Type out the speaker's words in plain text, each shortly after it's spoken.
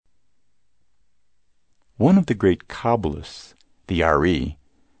One of the great Kabbalists, the Ari,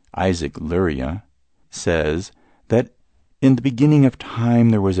 Isaac Luria, says that in the beginning of time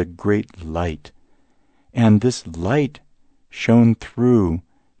there was a great light, and this light shone through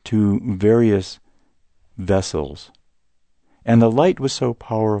to various vessels. And the light was so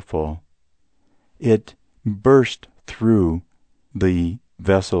powerful, it burst through the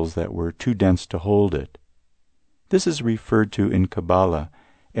vessels that were too dense to hold it. This is referred to in Kabbalah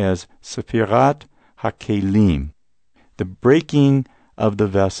as Sefirat HaKelim, the breaking of the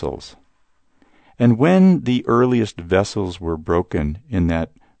vessels. And when the earliest vessels were broken in that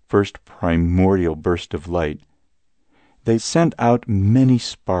first primordial burst of light, they sent out many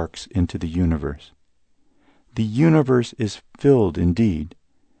sparks into the universe. The universe is filled indeed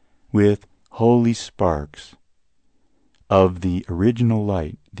with holy sparks of the original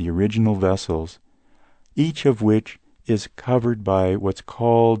light, the original vessels, each of which is covered by what's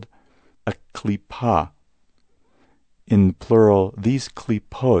called a klipa. In plural, these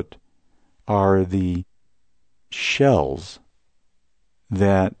klipot are the shells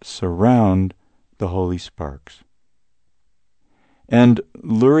that surround the holy sparks. And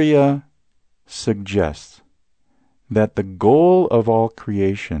Luria suggests that the goal of all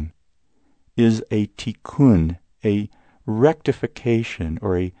creation is a tikkun, a rectification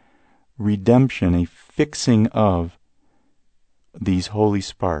or a redemption, a fixing of these holy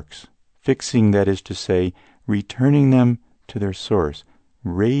sparks. Fixing, that is to say, returning them to their source,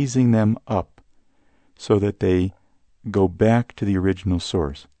 raising them up so that they go back to the original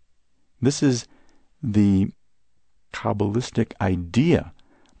source. This is the Kabbalistic idea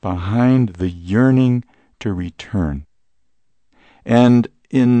behind the yearning to return. And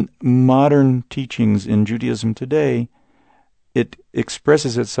in modern teachings in Judaism today, it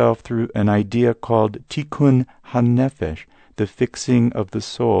expresses itself through an idea called tikkun hanefesh, the fixing of the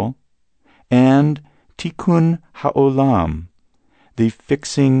soul, and tikkun ha'olam, the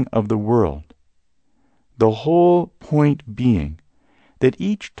fixing of the world. The whole point being that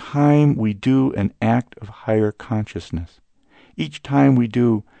each time we do an act of higher consciousness, each time we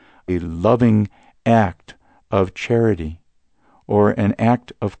do a loving act of charity, or an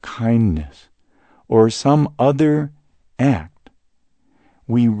act of kindness, or some other act,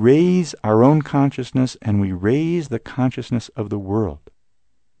 we raise our own consciousness and we raise the consciousness of the world.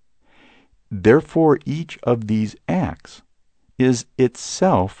 Therefore, each of these acts is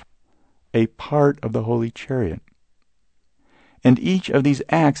itself a part of the Holy Chariot. And each of these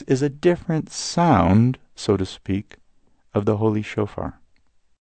acts is a different sound, so to speak, of the Holy Shofar.